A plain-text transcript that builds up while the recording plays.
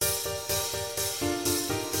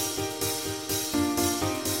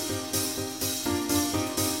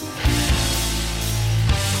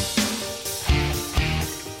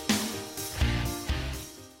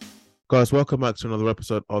Guys, welcome back to another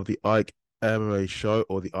episode of the Ike MMA show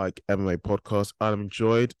or the Ike MMA podcast.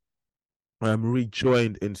 I'm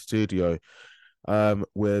rejoined in studio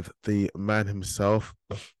with the man himself,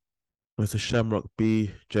 Mr. Shamrock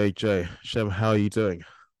BJJ. Shem, how are you doing?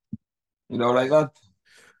 Like that.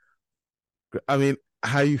 I mean,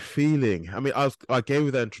 how are you feeling? I gave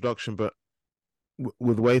you the introduction, but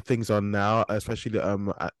with the way things are now, especially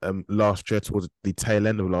last year towards the tail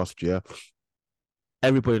end of last year,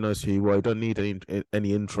 everybody knows who you are. You don't need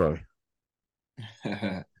any intro.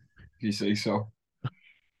 If you say so.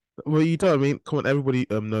 Well, you don't. I mean, come on, everybody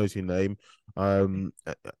knows your name, and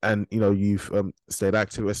you've stayed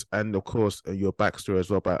active, and of course your backstory as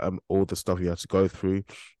well about all the stuff you had to go through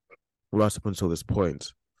right up until this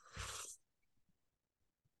point.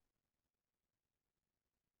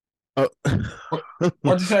 Oh,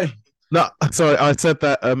 What'd you say? no, sorry, I said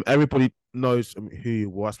that everybody knows who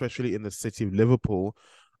you are, especially in the city of Liverpool,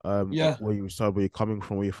 Yeah. where where you're coming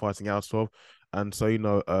from, where you're fighting out of, and so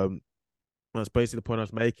that's basically the point I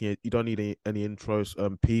was making. You don't need any intros.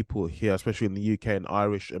 People here, especially in the UK and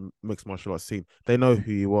Irish and mixed martial arts scene, they know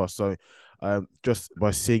who you are. So, just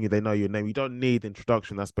by seeing you, they know your name. You don't need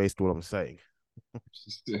introduction. That's basically what I'm saying.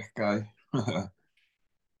 Sick guy.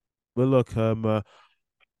 But look,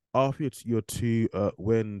 after your two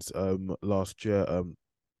wins last year,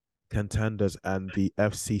 contenders and the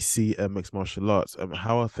FCC mixed martial arts,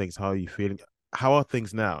 how are things? How are you feeling? How are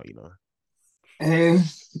things now? Um,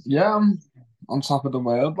 yeah, I'm on top of the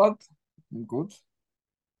world, lad. I'm good.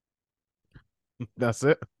 That's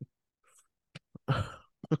it.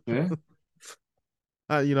 Yeah.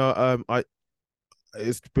 I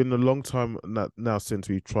it's been a long time now since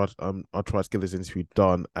we tried I tried to get this interview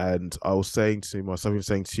done, and I was saying to myself, I'm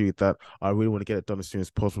saying to you that I really want to get it done as soon as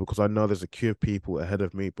possible because I know there's a queue of people ahead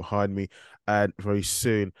of me, behind me, and very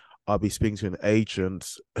soon I'll be speaking to an agent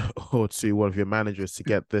or to one of your managers to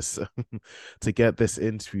get this to get this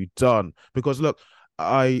interview done. Because look,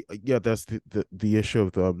 I yeah, there's the issue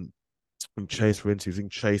of being chased for interviews, being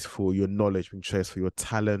chased for your knowledge, being chased for your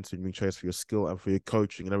talent, and being chased for your skill and for your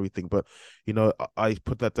coaching and everything. But I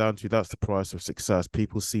put that down to that's the price of success.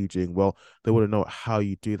 People see you doing well, they want to know how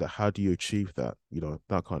you do that. How do you achieve that?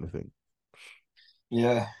 That kind of thing.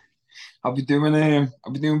 Yeah. I'll be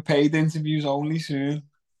doing paid interviews only soon.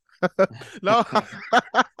 No,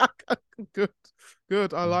 good,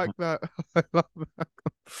 good. I like that. I love that.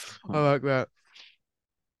 I like that.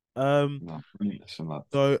 Um, No, listen, lad.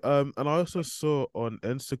 and I also saw on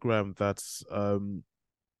Instagram that's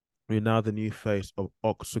you're now the new face of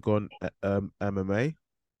Octagon MMA.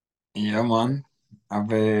 Yeah, man. I've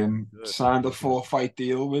Good, signed a good, good. four-fight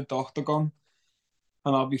deal with Octagon,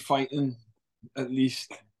 and I'll be fighting at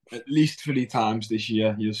least at least 3 times this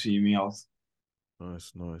year. You'll see me out.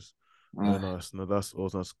 Nice, nice. No, Uh, nice. No, that's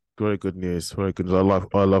awesome. That's very good news. Very good news.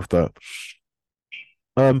 I love that.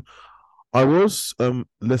 Um, I was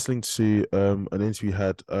listening to an interview you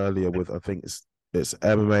had earlier with I think it's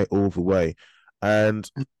MMA all the way, and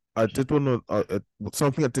I did want to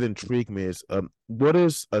something that did intrigue me is what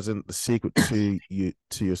is as in the secret to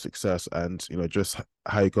your success and just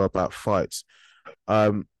how you go about fights.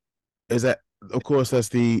 Is that of course there's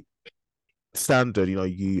the standard,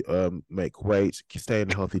 you make weight, stay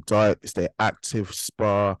in a healthy diet, stay active,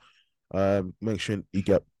 spar, make sure you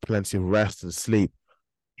get plenty of rest and sleep.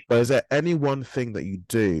 But is there any one thing that you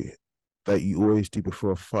do that you always do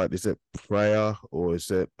before a fight? Is it prayer or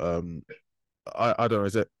is it I don't know,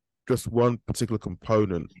 is it just one particular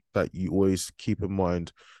component that you always keep in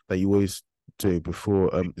mind that you always do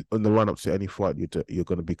before in the run up to any fight you're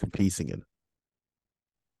going to be competing in?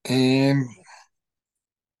 um,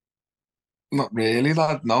 Not really,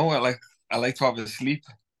 lad. No, I like to have a sleep.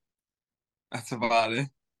 That's about it.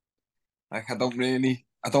 Like I don't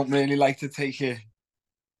really like to take it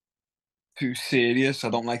too serious. I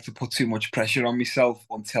don't like to put too much pressure on myself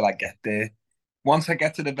until I get there. Once I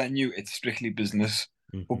get to the venue, it's strictly business.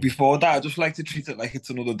 But Mm-hmm. before that, I just like to treat it like it's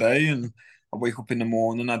another day. And I wake up in the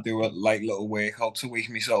morning, I do a like little workout to wake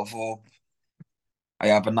myself up. I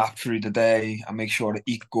have a nap through the day. I make sure to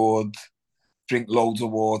eat good, drink loads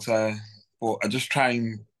of water. But I just try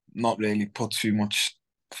and not really put too much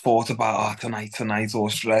thought about tonight or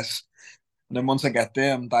stress. And then once I get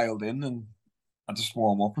there, I'm dialed in and I just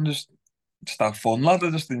warm up and just have fun, lad. I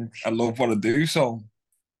just think I love what I do, so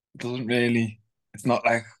it doesn't really. It's not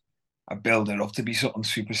like I build it up to be something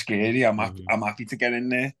super scary. Mm-hmm. I'm happy to get in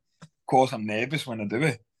there. Of course, I'm nervous when I do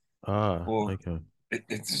it, Ah, but okay.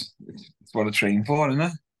 it's what I train for, isn't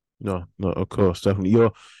it? No, no, of course, definitely.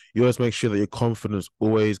 You always make sure that your confidence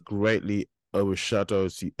always greatly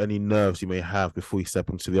overshadows any nerves you may have before you step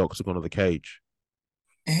into the octagon of the cage.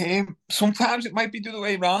 Sometimes it might be the other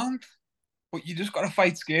way around, but you just got to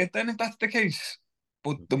fight scared then if that's the case.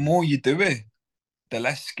 But the more you do it, the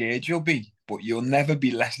less scared you'll be, but you'll never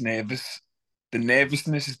be less nervous. The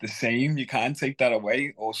nervousness is the same. You can't take that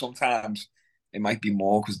away. Or sometimes it might be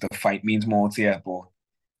more because the fight means more to you, but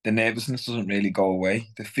the nervousness doesn't really go away.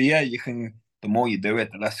 The fear, the more you do it,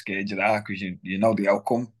 the less scared you are because you know the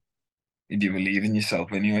outcome if you believe in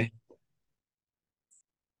yourself anyway.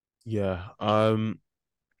 Yeah,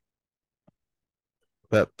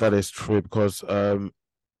 that is true because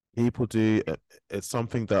people do it's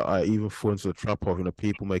something that I even fall into the trap of.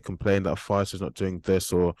 People may complain that a fighter's not doing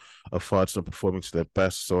this or a fighter's not performing to their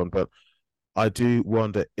best, so on. But I do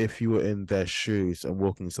wonder if you were in their shoes and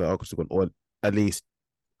walking into the octagon, or at least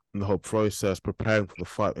in the whole process, preparing for the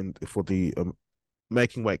fight and for the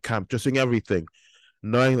making weight camp, just doing everything,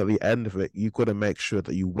 knowing that at the end of it, you've got to make sure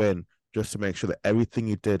that you win, just to make sure that everything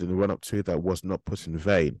you did in the run up to that was not put in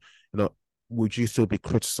vain. You know, would you still be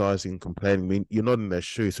criticizing and complaining? I mean, you're not in their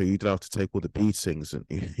shoes, so you don't have to take all the beatings,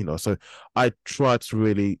 and So I try to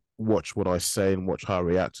really watch what I say and watch how I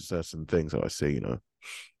react to certain things that I see.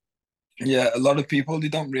 Yeah, a lot of people they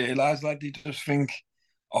don't realize that they just think,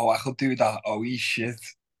 "Oh, I could do that." Oh, he's shit.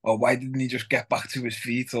 Or why didn't he just get back to his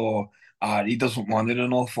feet? Or he doesn't want it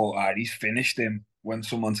enough. Or he's finished him when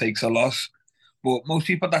someone takes a loss. But most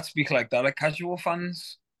people that speak like that are casual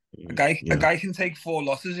fans. A Yeah. guy can take four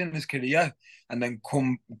losses in his career and then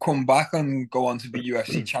come back and go on to be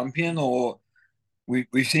UFC champion. Or we've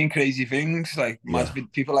seen crazy things like Yeah.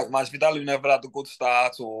 People like Masvidal who never had a good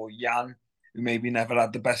start, or Yan who maybe never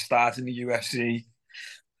had the best start in the UFC,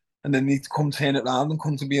 and then need to come turn it around and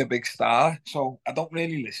come to be a big star. So I don't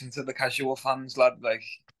really listen to the casual fans, lad. Like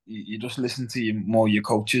you just listen to your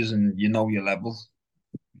coaches and you know your level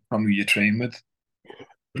from who you train with.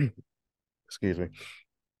 Excuse me.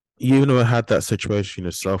 You never had that situation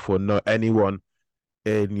yourself, or know anyone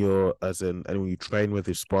in your, as in anyone you train with,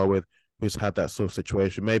 you spar with, who's had that sort of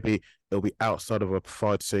situation? Maybe it'll be outside of a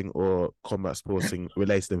fighting or combat sporting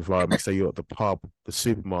related environment. Say you're at the pub, the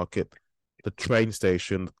supermarket, the train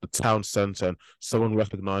station, the town centre, and someone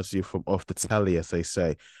recognizes you from off the telly, as they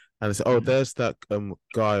say. And they say, "Oh, Mm. there's that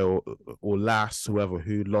guy or lass, whoever,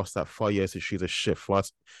 who lost that 5 years and she's a shit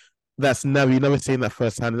fighter." That's never, you never seen that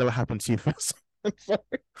firsthand. It never happened to you first.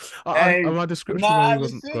 My description Nah, maybe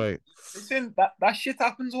wasn't great. listen, that shit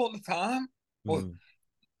happens all the time. But Mm.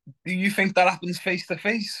 do you think that happens face to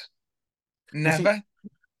face? You see, Never.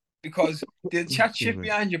 Because they'll chat excuse shit me.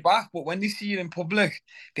 behind your back, but when they see you in public,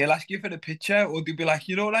 they'll ask you for the picture, or they'll be like,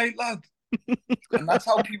 "You all right, lad?" And that's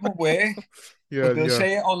how people work. Yeah, But they'll yeah.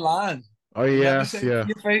 say it online. Oh They never yes, say it to yeah.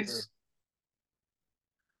 your face.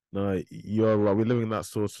 No, you're right. We're living in that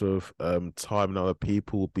sort of time now that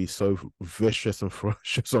people will be so vicious and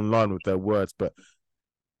ferocious online with their words, but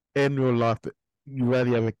in real life, you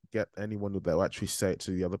rarely ever get anyone that will actually say it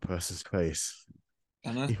to the other person's face.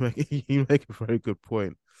 You know? You make a very good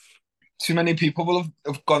point. Too many people will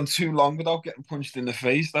have gone too long without getting punched in the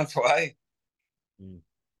face. That's why. Mm,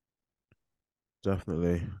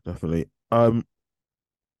 definitely, definitely.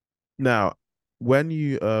 Now, when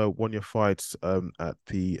you won your fights at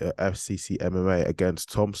the FCC MMA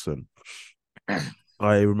against Thompson,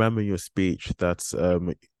 I remember in your speech that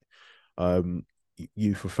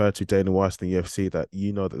you referred to Dana White in the UFC, that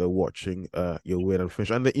that they're watching your win and finish,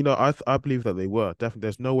 and that, I believe that they were definitely.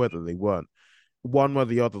 There's no way that they weren't. One way or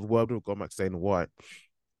the other, the world would have gone back to Dana White.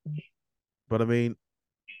 But I mean,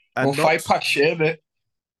 Well, and Fight not Pass shared it.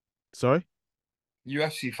 sorry,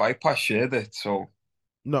 UFC Fight Pass shared it. So,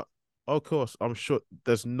 no. Of course, I'm sure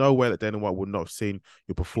there's no way that Dana White would not have seen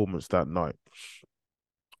your performance that night.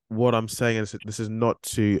 What I'm saying is that this is not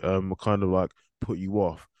to kind of like put you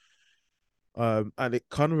off. And it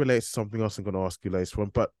kind of relates to something else I'm going to ask you later on.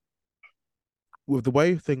 But with the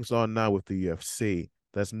way things are now with the UFC,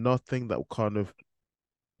 there's nothing that will kind of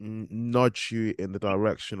nudge you in the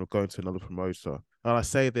direction of going to another promoter. And I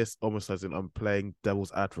say this almost as in I'm playing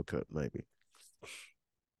devil's advocate, maybe.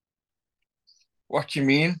 what do you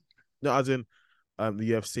mean? No, as in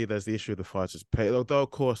the UFC, there's the issue of the fighters pay. Although of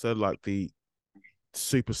course they're like the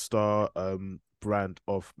superstar brand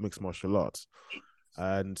of mixed martial arts.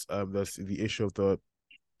 And there's the issue of the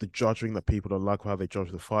judging, that people don't like how they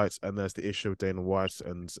judge the fights, and there's the issue of Dana White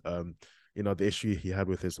and the issue he had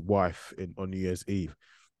with his wife on New Year's Eve.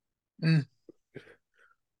 Mm.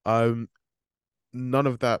 Um, None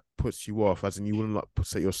of that puts you off, as in you wouldn't like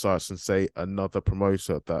set your sights and say another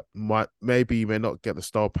promoter that maybe you may not get the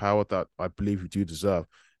star power that I believe you do deserve,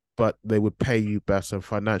 but they would pay you better and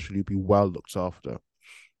financially be well looked after.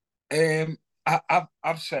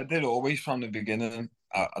 I've said it always from the beginning.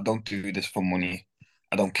 I don't do this for money.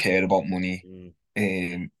 I don't care about money. Mm.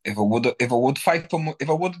 If I would fight for if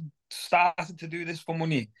I would started to do this for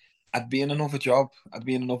money, I'd be in another job, I'd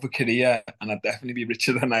be in another career, and I'd definitely be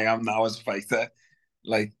richer than I am now as a fighter.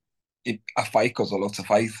 Like, I fight because I love to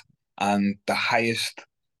fight, and the highest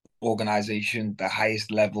organization, the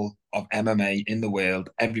highest level of MMA in the world,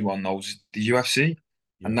 everyone knows the UFC,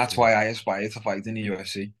 and that's UFC. why I aspire to fight in the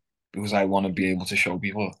UFC because I want to be able to show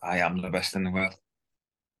people I am the best in the world.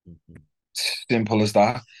 Mhm. Simple as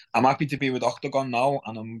that. I'm happy to be with Octagon now,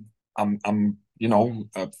 and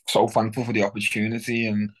so thankful for the opportunity,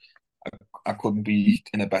 and I couldn't be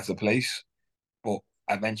in a better place. But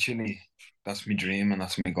eventually, that's my dream and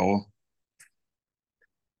that's my goal.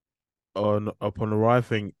 On upon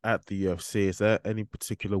arriving at the UFC, is there any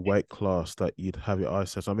particular weight class that you'd have your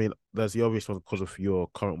eyes set? I mean, there's the obvious one because of your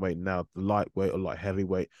current weight now, the lightweight or light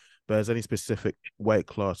heavyweight. But is there any specific weight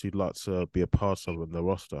class you'd like to be a part of in the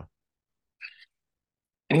roster?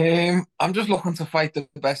 I'm just looking to fight the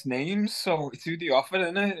best names, so it's who they offer,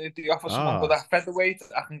 innit? If they offer someone good Ah, at featherweight,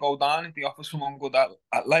 I can go down. If they offer someone good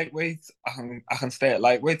at lightweight, I can stay at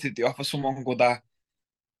lightweight. If they offer someone good at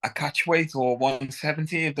a catch weight or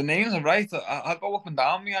 170, if the names are right, I'll go up and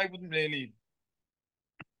down. Me, I wouldn't really.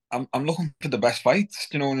 I'm looking for the best fights.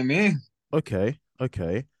 Do you know what I mean? okay,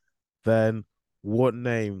 okay. Then what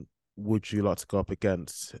name would you like to go up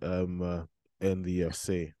against in the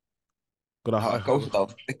UFC? But Oh, I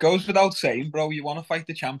have it goes without saying, bro. You want to fight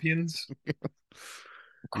the champions,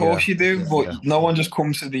 of yeah, course you do. But yeah. no one just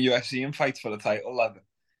comes to the UFC and fights for the title, lad.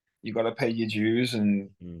 You got to pay your dues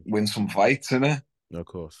and Mm, win some fights, innit? of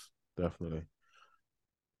course, definitely.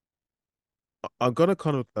 I'm gonna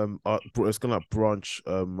kind of it's gonna branch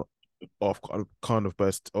off but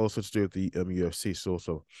it's also to do with the UFC sort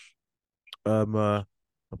of uh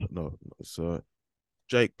no so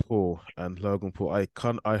Jake Paul and Logan Paul.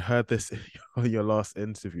 I heard this on your last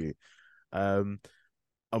interview. Um,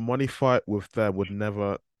 a money fight with them would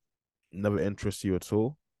never interest you at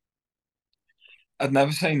all. I'd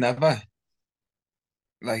never say never.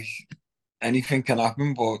 Like, anything can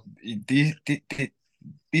happen, but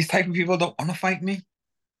these type of people don't want to fight me.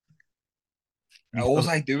 All Uh,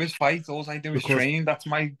 I do is fight. All I do is because train. That's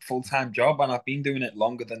my full-time job, and I've been doing it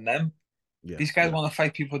longer than them. yeah, These guys yeah. want to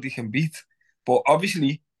fight people they can beat. But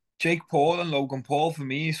obviously, Jake Paul and Logan Paul for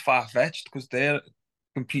me is far-fetched because they're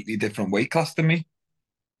completely different weight class to me.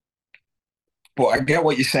 But I get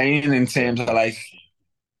what you're saying in Yeah. terms of like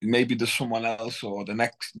maybe there's someone else or the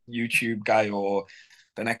next YouTube guy or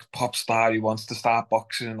the next pop star who wants to start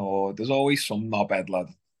boxing, or there's always some knobhead lad.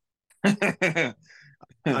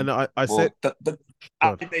 And I said But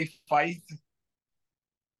how God. they fight,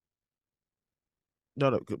 No,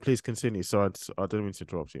 no, please continue. Sorry, I didn't mean to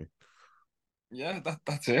interrupt you. yeah,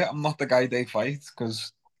 that's it. I'm not the guy they fight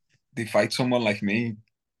because they fight someone like me.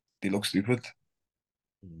 They look stupid.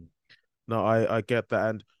 Mm. No, I get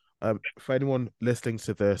that, and for anyone listening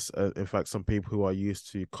to this, in fact, some people who I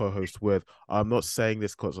used to co-host with, I'm not saying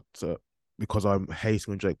this because I'm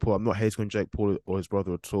hating on Jake Paul. I'm not hating on Jake Paul or his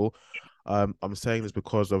brother at all. I'm saying this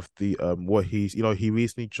because of the what he's he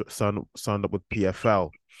recently signed up with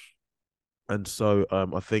PFL, and so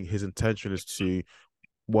I think his intention is to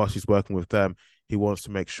whilst he's working with them, he wants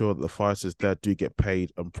to make sure that the fighters there do get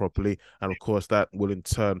paid properly, and of course that will in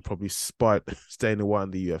turn probably spite staying away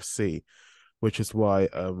in the UFC, which is why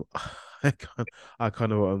I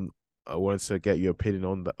kind of I wanted to get your opinion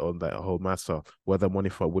on that whole matter, whether money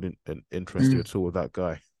fight wouldn't interest you Mm. at all with that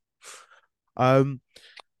guy. Um,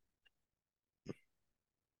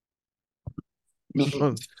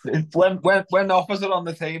 um, When the offers are on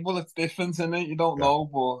the table, it's different, isn't it? You don't yeah. know,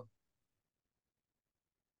 but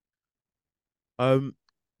Um,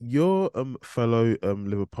 your fellow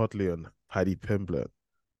Liverpudlian Paddy Pimblett.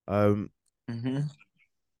 Um, hmm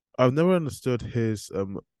I've never understood his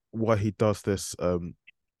why he does this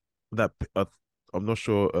that I'm not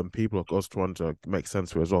sure people are also trying to make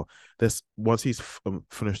sense of it as well. This once he's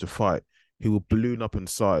finished the fight, he will balloon up in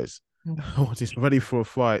size. Once he's ready for a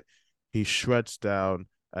fight, he shreds down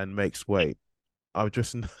and makes weight. I've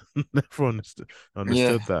just never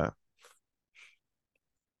yeah, understood that.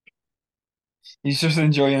 he's just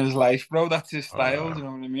enjoying his life, bro. That's his style. Uh, Do you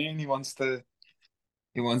know what I mean? He wants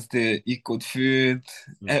to eat good food.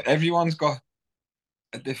 mm. Everyone's got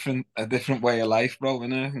a different way of life, bro,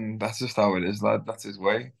 innit? And that's just how it is, lad. That's his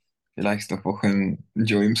way. He likes to fucking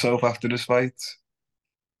enjoy himself after his fights.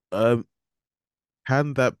 um,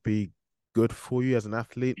 can that be good for you as an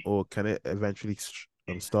athlete, or can it eventually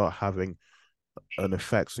start having an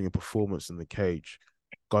effect on your performance in the cage,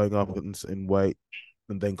 going up in weight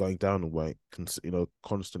and then going down in weight,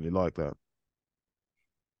 constantly like that.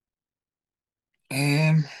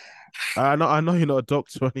 Um, I know you're not a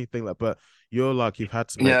doctor or anything like, but you're like you've had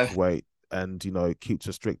to make yeah. weight and keep to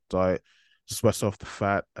a strict diet, sweat off the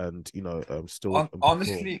fat, and still perform.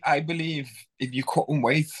 Honestly, I believe if you cut on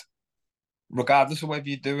weight, regardless of whether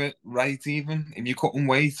you do it right, even if you cut on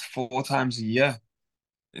weight 4 times a year,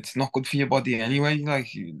 it's not good for your body anyway. Like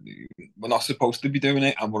we're not supposed to be doing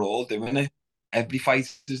it, and we're all doing it. Every fighter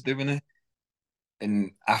is doing it,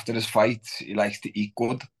 and after this fight, he likes to eat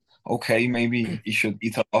good. Okay, maybe he should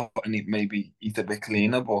eat a lot and maybe eat a bit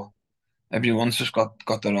cleaner, but everyone's just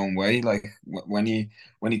got their own way. Like when he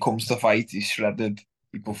comes to fight, he's shredded.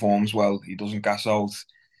 He performs well. He doesn't gas out.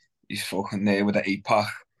 He's fucking there with the 8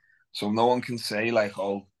 pack. So no one can say like,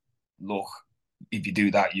 oh, look, if you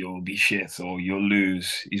do that, you'll be shit or you'll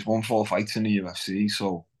lose. He's won 4 fights in the UFC,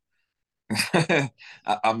 so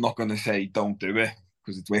I'm not gonna say don't do it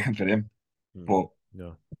because it's working for him. Hmm. But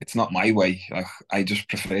Yeah. it's not my way. Like, I just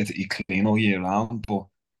prefer to eat clean all year round. But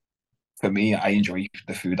for me, I enjoy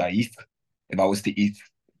the food I eat. If I was to eat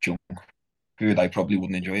junk food, I probably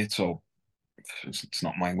wouldn't enjoy it. So it's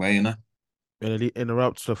not my way, you know. And it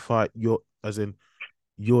interrupts the fight. As in,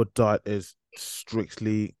 your diet is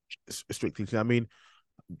strictly clean. I mean,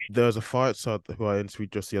 there's a fighter who I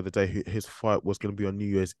interviewed just the other day. His fight was going to be on New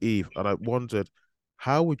Year's Eve, and I wondered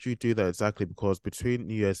how would you do that exactly? Because between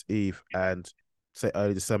New Year's Eve and say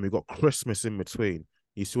early December, you've got Christmas in between.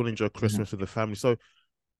 You still enjoy Mhm. Christmas with the family. So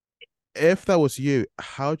if that was you,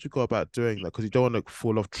 how would you go about doing that? Because you don't want to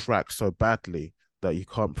fall off track so badly that you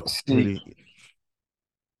can't See, really.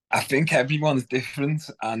 I think everyone's different,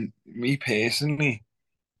 and me personally,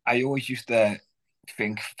 I always used to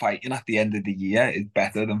think fighting at the end of the year is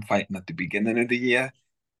better than fighting at the beginning of the year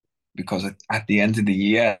because at the end of the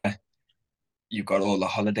year, you've got all the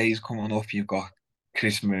holidays coming up, you've got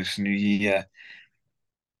Christmas, New Year.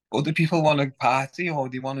 Other people want to party or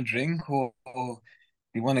they want to drink or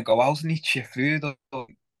they want to go out and eat shit food. Or,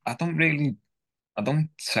 I don't really, I don't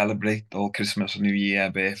celebrate all Christmas, New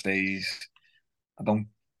Year, birthdays. I don't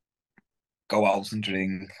go out and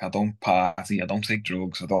drink. I don't party. I don't take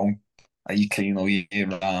drugs. I eat clean all year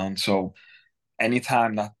round. So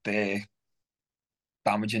anytime that they're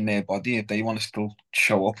damaging their body, if they want to still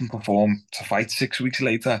show up and perform to fight 6 weeks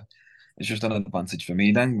later, it's just an advantage for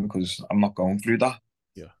me then because I'm not going through that.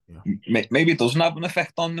 Yeah, yeah. Maybe it doesn't have an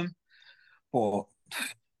effect on them, but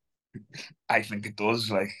I think it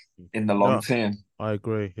does. Like in the long No, term, I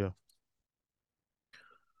agree. Yeah.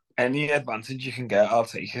 any advantage you can get, I'll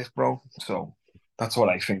take it, bro. So that's what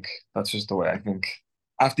I think. That's just the way I think.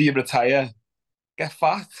 After you retire, get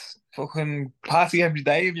fat, fucking party every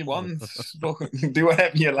day if you want, fucking do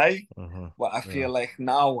whatever you like. Uh-huh. But I Yeah. feel like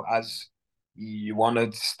now, as you want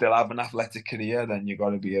to still have an athletic career, then you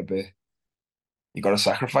got to be a bit, you got to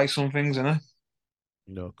sacrifice some things, innit?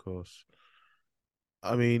 No, of course.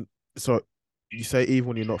 I mean, so you say even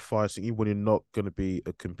when you're not fighting, even when you're not going to be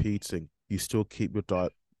competing, you still keep your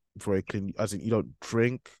diet very clean. As in, you don't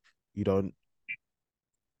drink, you don't.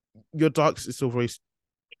 Your diet is still very.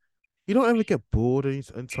 You don't ever get bored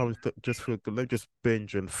and times just feel good. Let me just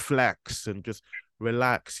binge and flex and just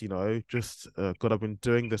relax. Just God, I've been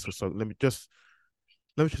doing this for so. Let me just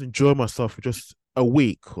enjoy myself for just a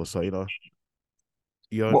week or so. You don't.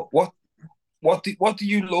 What what what do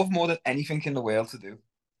you love more than anything in the world to do?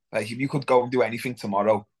 Like if you could go and do anything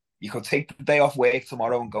tomorrow, you could take the day off work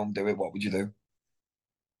tomorrow and go and do it. What would you do?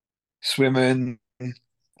 Swimming?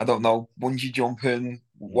 I don't know. Bungee jumping?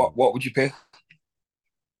 Mm. What would you pick?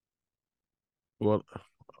 Well,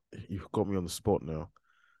 you've got me on the spot now.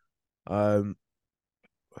 Um,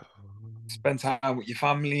 Spend time with your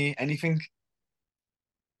family? Anything?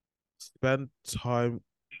 spend time.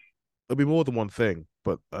 It'll be more than one thing,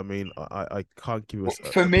 but I mean, I can't give us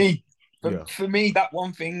For me, yeah. for me, that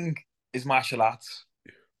one thing is martial arts.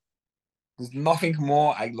 There's nothing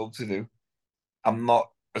more I love to do. I'm not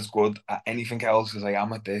as good at anything else as I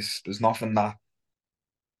am at this. There's nothing that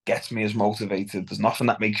gets me as motivated. There's nothing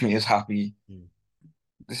that makes me as happy. Mm.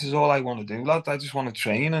 This is all I want to do, lad. I just want to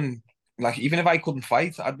train and like even if I couldn't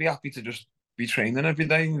fight, I'd be happy to just be training every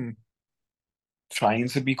day and trying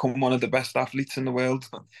to become one of the best athletes in the world,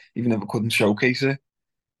 even if I couldn't showcase it.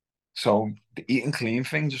 So the eating clean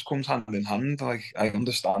thing just comes hand in hand. Like I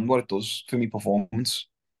understand what it does for me performance.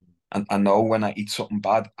 And I know when I eat something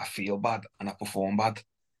bad, I feel bad and I perform bad.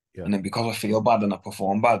 Yeah, And then because I feel bad and I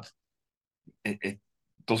perform bad, it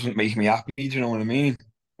doesn't make me happy. Do you know what I mean?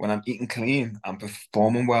 When I'm eating clean, I'm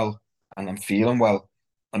performing well and I'm feeling well.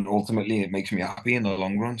 And ultimately, it makes me happy in the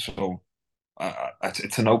long run. So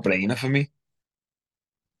it's a no-brainer for me.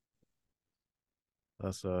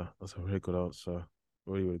 that's a really good answer.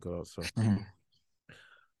 Really, really good answer. Mhm.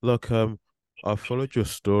 Look, I followed your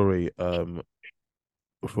story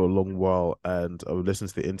for a long while, and I would listen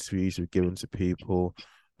to the interviews you've given to people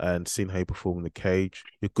and seen how you perform in the cage.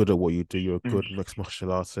 You're good at what you do. You're a Mm, good mixed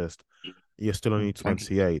martial artist. You're still only thank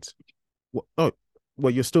you. 28. What? Oh,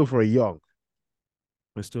 well, you're still very young.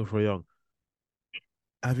 You're still very young.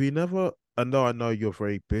 Have you never? I know you're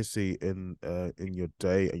very busy in your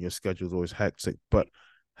day and your schedule's always hectic, but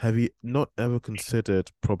have you not ever considered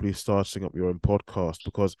probably starting up your own podcast?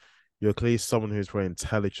 Because you're clearly someone who's very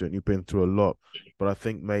intelligent, you've been through a lot, but I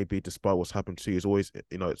think maybe despite what's happened to you, it's always,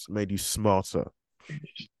 it's made you smarter,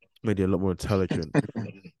 made you a lot more intelligent.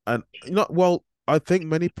 And well, I think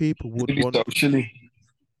many people would Maybe want, socially.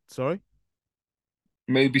 sorry.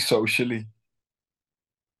 Maybe socially.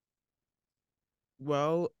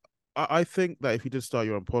 Well, I think that if you did start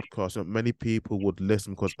your own podcast, many people would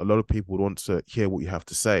listen because a lot of people would want to hear what you have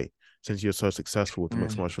to say. Since you're so successful with the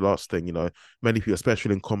mixed Mm. martial arts thing, many people,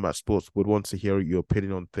 especially in combat sports, would want to hear your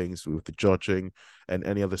opinion on things with the judging and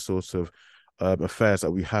any other sorts of affairs that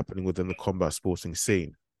will be happening within the combat sporting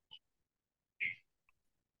scene.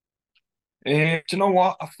 Do you know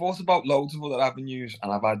what? I've thought about loads of other avenues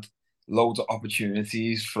and I've had loads of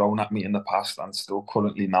opportunities thrown at me in the past and still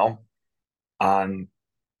currently now. And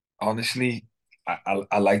honestly,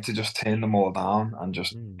 I like to just turn them all down and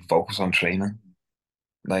just Mm. focus on training.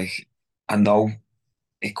 Like, I know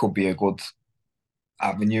it could be a good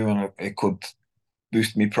avenue and it could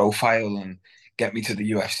boost me profile and get me to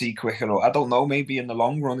the UFC quicker. Or I don't know, maybe in the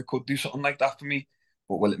long run it could do something like that for me.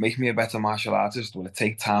 But will it make me a better martial artist? Will it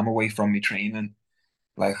take time away from me training?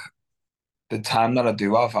 Like the time that I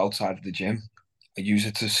do have outside of the gym, I use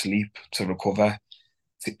it to sleep, to recover,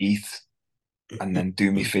 to eat, and then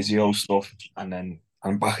do me physio stuff. And then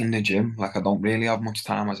I'm back in the gym. Like I don't really have much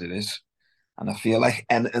time as it is. And I feel like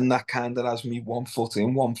anything that kind of has me 1 foot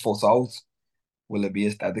in, 1 foot out, will it be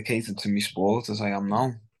as dedicated to me sport as I am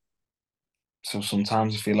now? So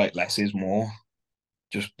sometimes I feel like less is more.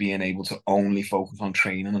 Just being able to only focus on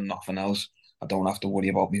training and nothing else. I don't have to worry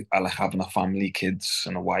about me. I like having a family, kids,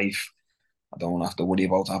 and a wife. I don't have to worry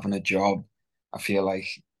about having a job. I feel like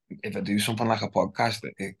if I do something like a podcast,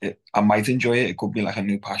 I might enjoy it. It could be like a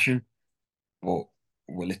new passion, but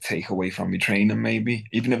will it take away from me training? Maybe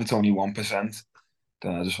even if it's only 1%,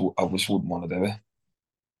 then I just wouldn't want to do it.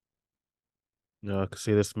 No, I can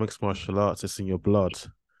see this mixed martial arts. It's in your blood.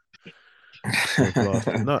 It's in your blood.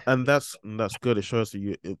 No, and that's good. It shows that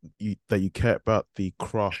you care about the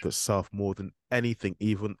craft itself more than anything,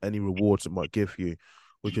 even any rewards it might give you,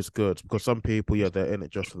 which is good. Because some people, yeah, they're in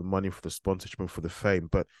it just for the money, for the sponsorship, and for the fame,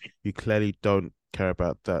 but you clearly don't care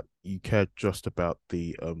about that. You care just about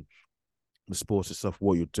the sports itself,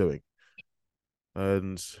 what you're doing,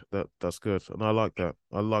 and that's good. And I like that.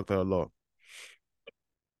 I like that a lot.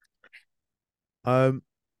 Um,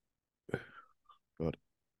 God,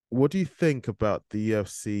 what do you think about the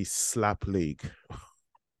UFC Slap League?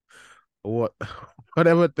 What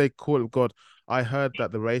whatever they call it. God, I heard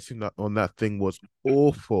that the rating on that thing was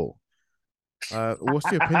awful.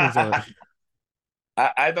 What's your opinions on it?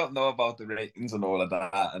 I don't know about the ratings and all of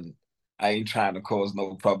that, and I ain't trying to cause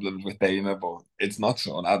no problems with Dana, but it's not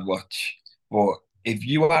something I'd watch. But if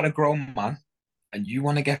you are a grown man and you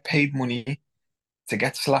want to get paid money to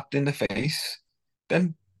get slapped in the face,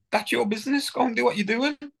 then that's your business. Go and do what you're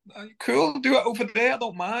doing. Cool, do it over there. I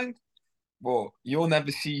don't mind. But you'll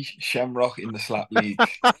never see Shamrock in the slap league.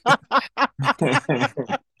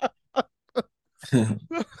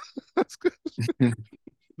 That's good.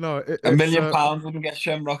 No, A it's million pounds wouldn't get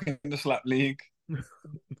Shamrock in the slap league.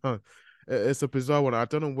 no, it's a bizarre one. I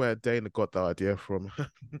don't know where Dana got that idea from.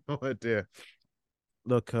 No idea.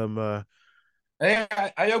 Look, Hey,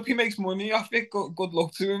 I hope he makes money off it. Good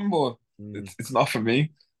luck to him, but mm, it's not for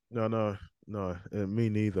me. no, me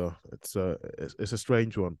neither. It's a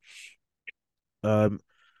strange one. Um,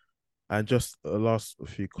 and just the last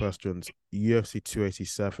few questions. UFC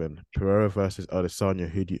 287, Pereira versus Adesanya.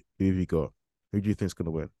 Who have you got? Who do you think's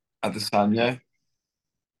gonna win? Adesanya,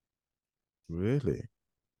 Really?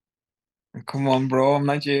 come on, bro. I'm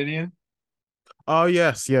Nigerian. Oh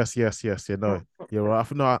yes. Yeah, no, you're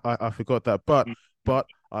right. No, I forgot that. But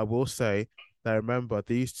I will say that remember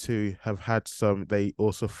these two have had some. They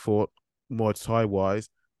also fought Muay Thai wise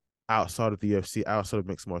outside of the UFC, outside of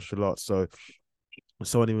mixed martial arts. So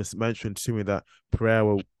someone even mentioned to me that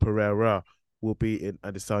Pereira will be in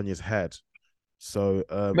Adesanya's head. So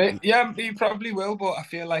Yeah, he probably will, but I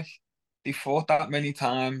feel like they fought that many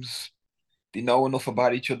times. They know enough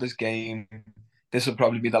about each other's game. This will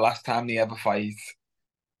probably be the last time they ever fight.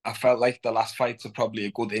 I felt like the last fights are probably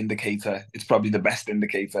a good indicator. It's probably the best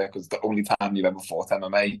indicator because the only time you've ever fought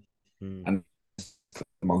MMA mm, and the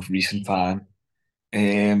most recent time.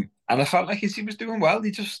 And I felt like as he was doing well,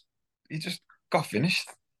 he just got finished.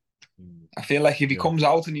 Mm. I feel like if he Yeah, comes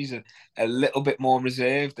out and he's a little bit more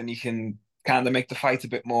reserved and he can kind of make the fight a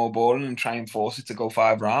bit more boring and try and force it to go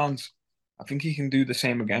 5 rounds, I think he can do the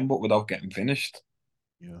same again, but without getting finished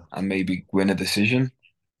yeah, and maybe win a decision.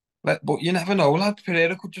 But you never know, lad.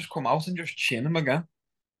 Pereira could just come out and just chin him again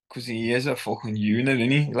because he is a fucking unit,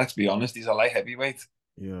 isn't he? Let's be honest, he's a light heavyweight.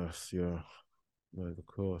 yes, yeah, no, of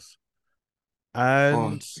course. But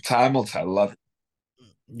And time will tell, lad.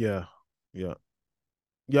 yeah, yeah.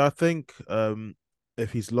 Yeah, I think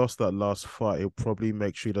if he's lost that last fight, he'll probably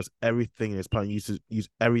make sure he does everything in his plan, use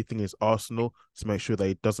everything in his arsenal to make sure that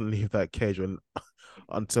he doesn't leave that cage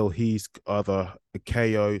until he's either a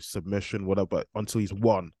KO, submission, whatever, but until he's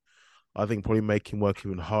won. I think probably make him work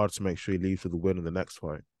even hard to make sure he leaves with the win in the next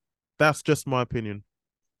fight. That's just my opinion.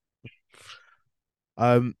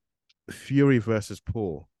 Um, Fury versus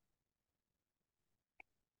Paul.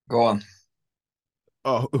 Go on.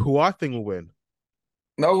 Oh, who I think will win?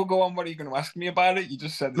 No, go on. What are you going to ask me about it? You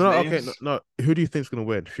just said his No, okay, no, names. no. Who do you think's gonna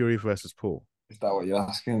win? Fury versus Paul. Is that what you're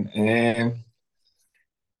asking?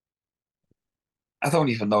 I don't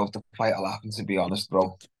even know if the fight will happen, to be honest,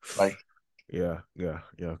 bro. Like, Yeah, yeah,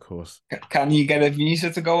 yeah. Of course. can you get a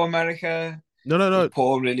visa to go America? No, no, Does no.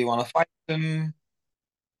 Paul really want to fight him?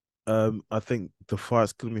 I think the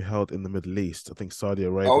fight's gonna be held in the Middle East. I think Saudi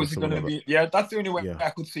Arabia Oh, or is it going something to like that. be? Yeah, that's the only way Yeah.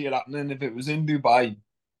 I could see it happening. If it was in Dubai,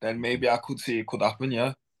 then Mhm. maybe I could see it could happen.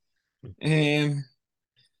 Yeah. Um,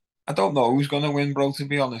 I don't know who's going to win, bro. To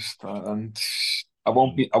be honest, and Mm. I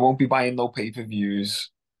won't be buying no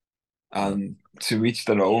pay-per-views. Yeah. And to each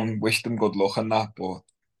their own. Wish them good luck and that, but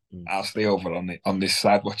Mm. I'll stay over on this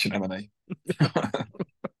side watching M&A.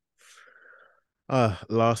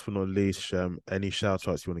 Last but not least, Shem, any shout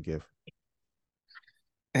outs you want to give?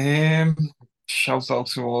 Um, Shout out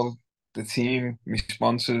to all the team, my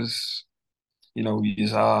sponsors. You know,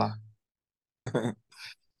 yous are. You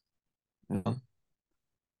know,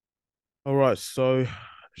 All right, so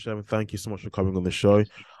Shem, thank you so much for coming on the show.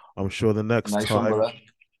 I'm sure the nice one, brother.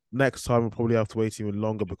 next time we'll probably have to wait even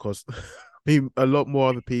longer because a lot more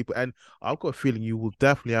other people, and I've got a feeling you will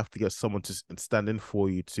definitely have to get someone to stand in for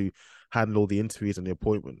you to handle all the interviews and the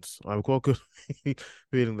appointments. I've got a good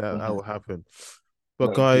feeling that that will happen.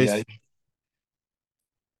 But Yeah,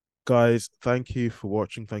 guys, thank you for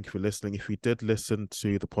watching. Thank you for listening. If you did listen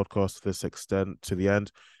to the podcast to this extent to the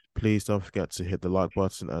end, please don't forget to hit the like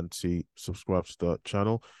button and to subscribe to the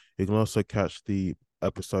channel. You can also catch the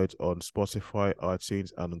episodes on Spotify,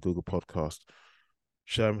 iTunes, and on Google Podcast.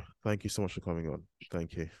 Shem, thank you so much for coming on.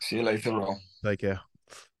 Thank you. see you later, bro. Take care.